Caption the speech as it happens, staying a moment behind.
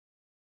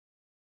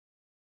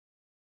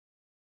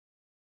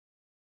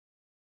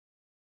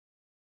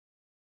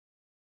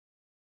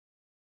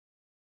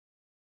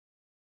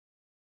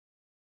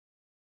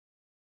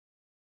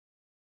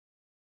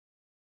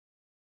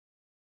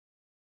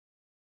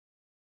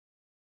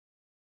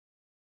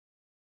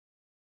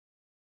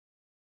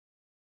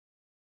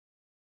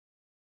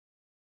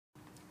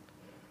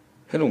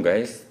Hello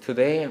guys,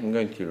 today I'm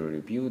going to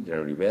review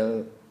the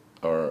Revell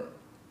or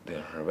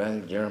the Revell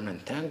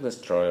German tank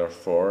destroyer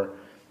for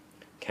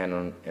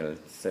Cannon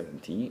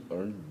L70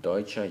 or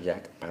Deutsche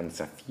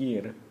Jagdpanzer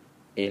IV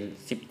L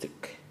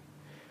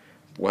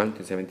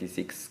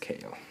 1:76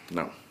 scale.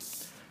 Now,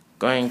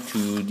 going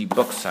to the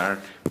box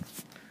art.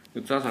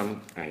 It's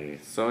awesome. I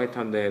saw it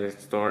on the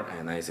store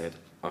and I said,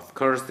 of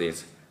course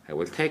I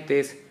will take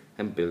this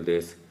and build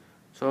this.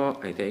 So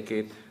I take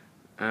it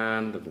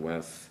and it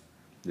was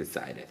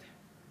decided.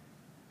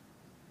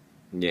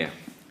 Yeah,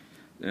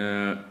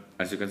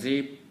 as you can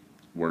see,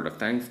 World of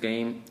Tanks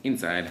game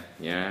inside.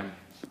 Yeah,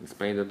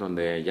 explained it on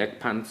the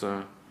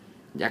Jagdpanther.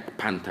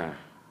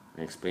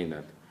 I explained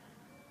that.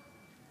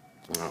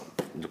 Wow,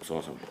 looks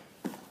awesome.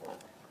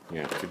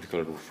 Yeah,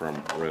 typical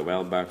from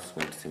Revell box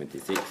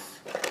 176.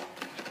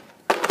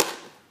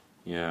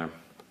 Yeah.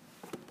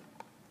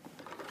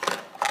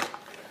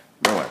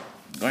 Alright,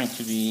 going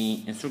to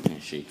the instruction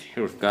sheet.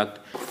 Here we've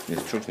got the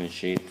instruction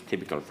sheet,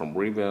 typical from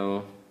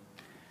Revell.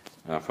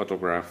 A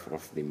photograph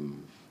of the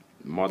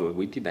model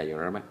with the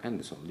diorama and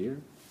the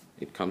soldier.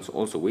 It comes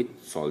also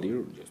with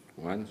soldier, just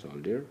one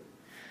soldier.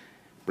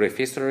 Brief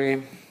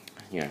history,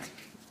 yeah,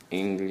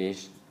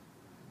 English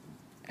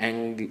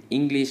and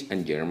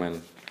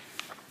German,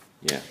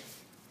 yeah.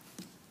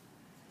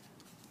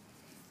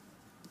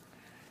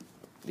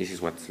 This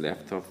is what's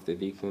left of the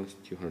vehicles,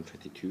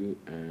 222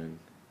 and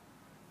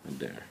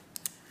there,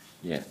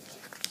 yeah.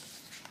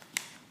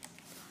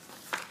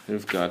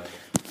 We've got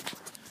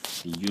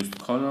the used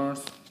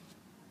colors.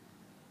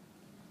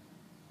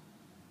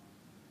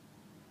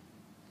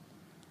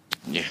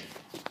 Yeah.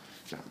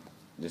 Now,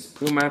 the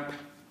sprue map,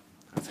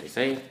 as I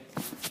say,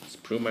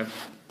 sprue map.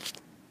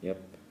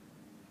 Yep.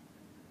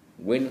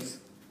 Wheels.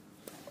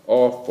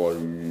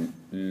 Awfully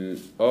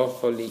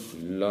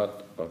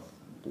lot of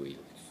wheels.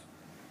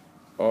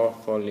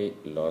 Awfully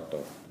lot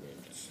of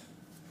wheels.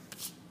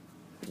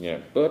 Yeah,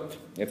 but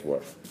it's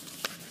worth.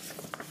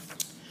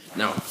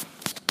 Now,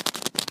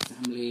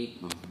 assembly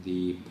of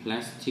the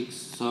plastic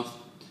soft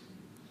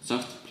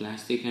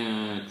plastic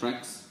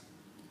tracks.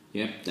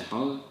 Yep, the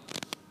hull,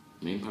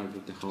 main part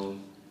of the hull.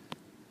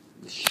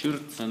 The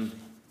Schürzen,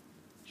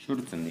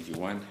 if you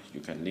want, you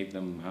can leave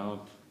them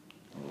out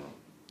or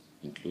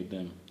include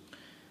them.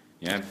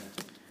 Yeah,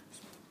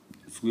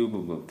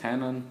 swivelable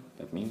cannon,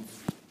 that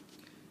means.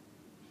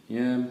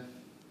 Yeah,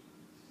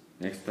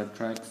 extra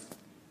tracks,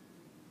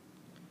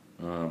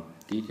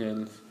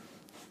 details,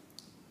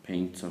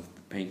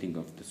 painting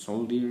of the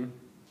soldier,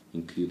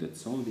 included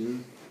soldier,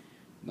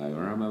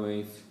 diorama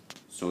base,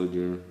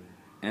 soldier,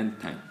 and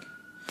tank.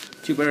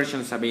 Two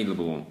versions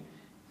available.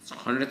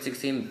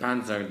 116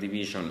 Panzer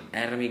Division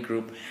Army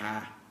Group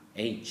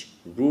H,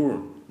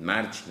 Ruhr,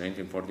 March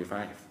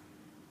 1945.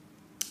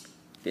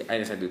 I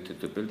decided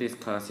to build this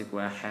because it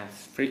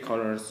has three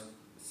colors: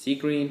 sea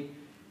green,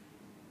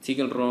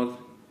 teal rod,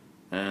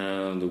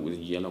 and the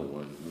yellow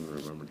one. I don't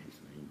remember his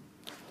name.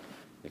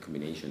 The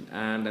combination,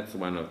 and that's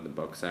one of the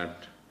box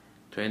art.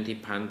 20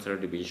 Panzer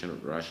Division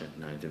Russia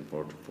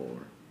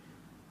 1944.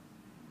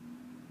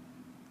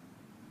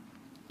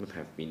 Would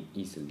have been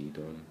easily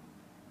done.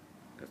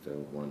 That's the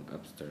one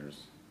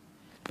upstairs,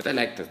 but I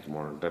like that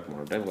more. That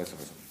was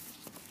awesome.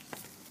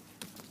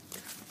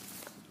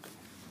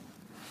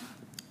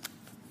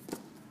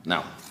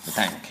 Now the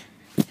tank.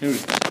 Here we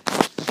go.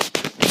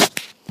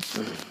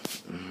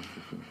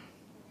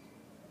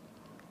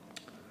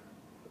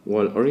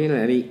 Well,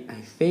 originally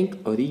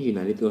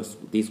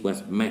this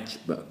was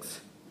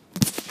Matchbox.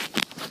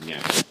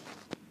 Yeah.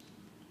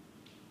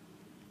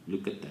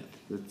 Look at that.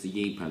 That's the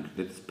J part.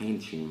 That's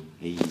paint scheme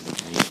I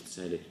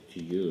decided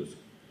to use.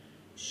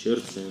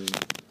 Schürzen,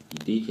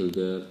 detail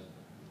there.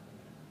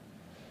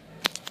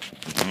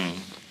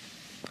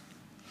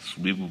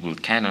 Swivelable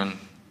cannon.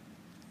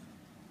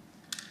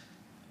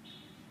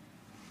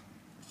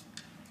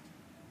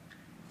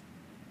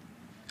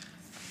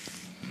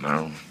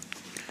 Now,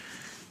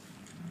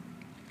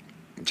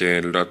 there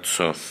are lots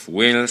of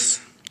wheels,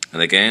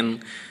 and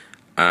again,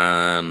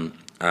 a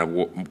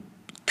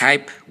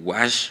type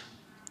wash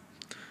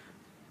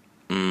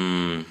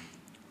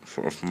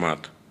of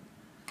mud.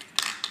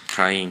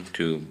 Trying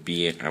to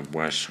be a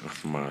wash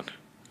of mud.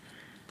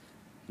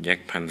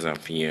 Jagdpanzer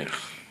IV.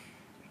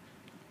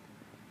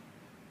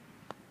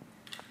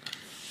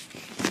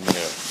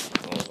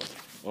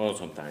 Yeah,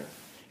 awesome tank.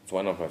 It's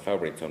one of my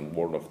favorites on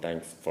World of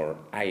Tanks for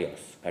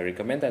iOS. I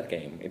recommend that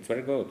game. It's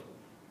very good.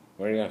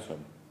 Very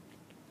awesome.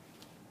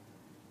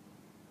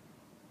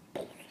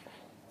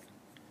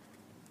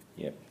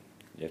 Yep,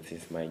 this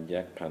is my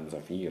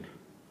Jagdpanzer IV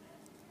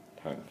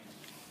tank.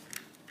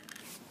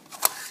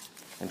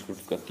 And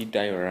we've got the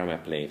diorama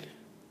plate.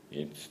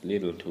 It's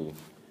little too.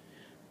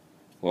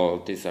 Well,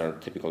 these are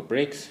typical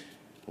bricks.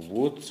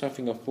 Wood,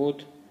 something of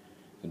wood.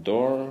 A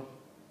door.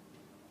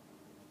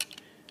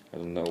 I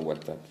don't know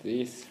what that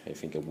is. I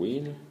think a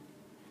wheel.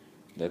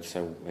 I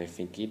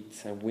think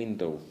it's a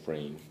window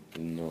frame.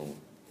 No.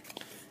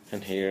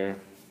 And here,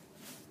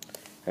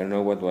 I don't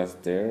know what was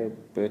there,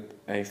 but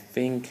I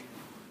think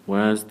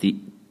was the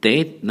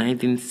date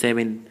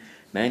 1970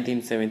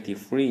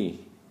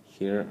 1973.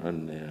 Here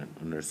on the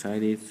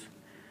underside is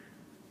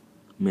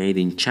made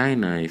in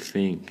China, I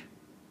think,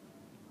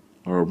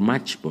 or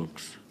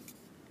Matchbox.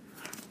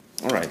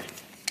 Alright,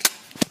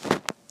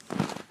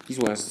 this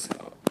was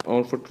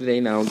all for today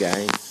now,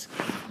 guys.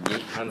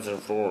 Jagdpanzer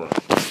IV.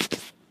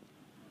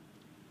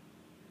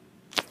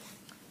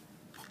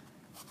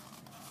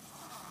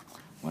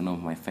 One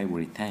of my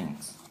favorite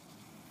tanks.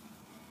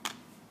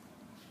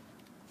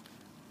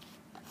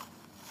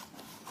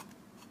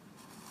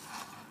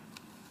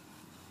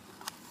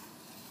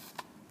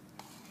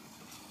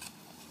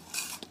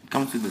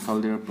 Comes with the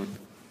soldier, but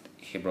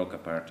he broke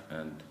apart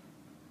and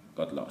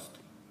got lost.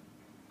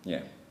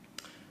 Yeah,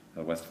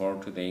 that was for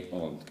today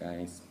all,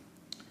 guys.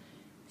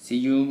 See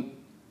you.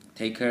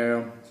 Take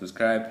care.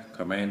 Subscribe,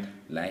 comment,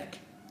 like.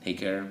 Take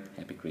care.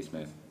 Happy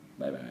Christmas.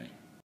 Bye bye.